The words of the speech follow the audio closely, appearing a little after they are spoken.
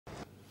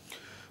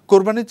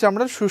কোরবানির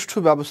চামড়ার সুষ্ঠু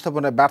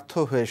ব্যবস্থাপনায় ব্যর্থ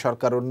হয়ে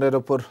সরকার অন্যের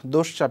ওপর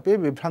দোষ চাপিয়ে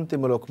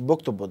বিভ্রান্তিমূলক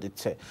বক্তব্য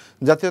দিচ্ছে।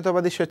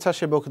 জাতীয়তাবাদী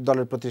স্বেচ্ছাসেবক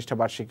দলের প্রতিষ্ঠা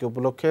বার্ষিকী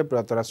উপলক্ষে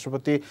প্রয়াত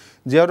রাষ্ট্রপতি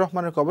জিয়াউর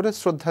রহমানের কবরে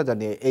শ্রদ্ধা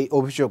জানিয়ে এই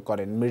অভিযোগ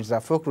করেন মির্জা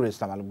ফখরুল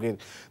ইসলাম আলমগীর।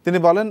 তিনি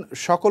বলেন,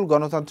 সকল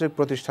গণতান্ত্রিক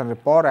প্রতিষ্ঠানের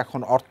পর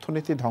এখন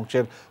অর্থনীতি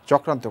ধ্বংসের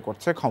চক্রান্ত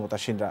করছে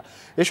ক্ষমতাসীনরা।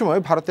 এ সময়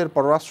ভারতের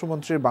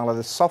পররাষ্ট্রমন্ত্রীর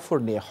বাংলাদেশ সফর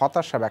নিয়ে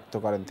হতাশা ব্যক্ত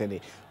করেন তিনি।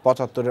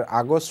 ৭৫-এর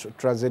আগস্ট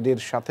ট্র্যাজেডির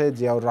সাথে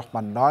জিয়াউর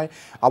রহমান নয়,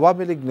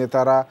 আওয়ামী লীগ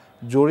নেতারা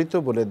জড়িত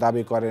বলে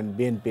দাবি করেন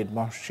বিএনপির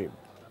মহাসচিব।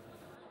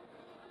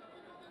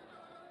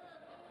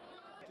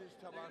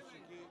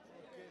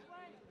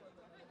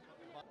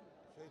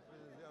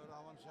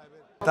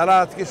 তারা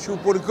আজকে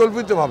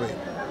সুপরিকল্পিতভাবে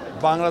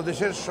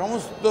বাংলাদেশের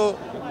সমস্ত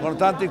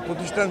গণতান্ত্রিক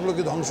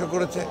প্রতিষ্ঠানগুলোকে ধ্বংস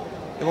করেছে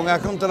এবং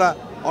এখন তারা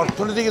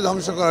অর্থনীতিকে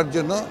ধ্বংস করার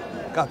জন্য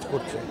কাজ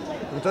করছে।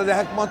 তাদের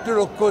একমাত্র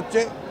লক্ষ্য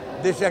হচ্ছে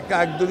দেশে একটা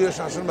একদলীয়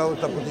শাসন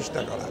ব্যবস্থা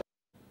প্রতিষ্ঠা করা।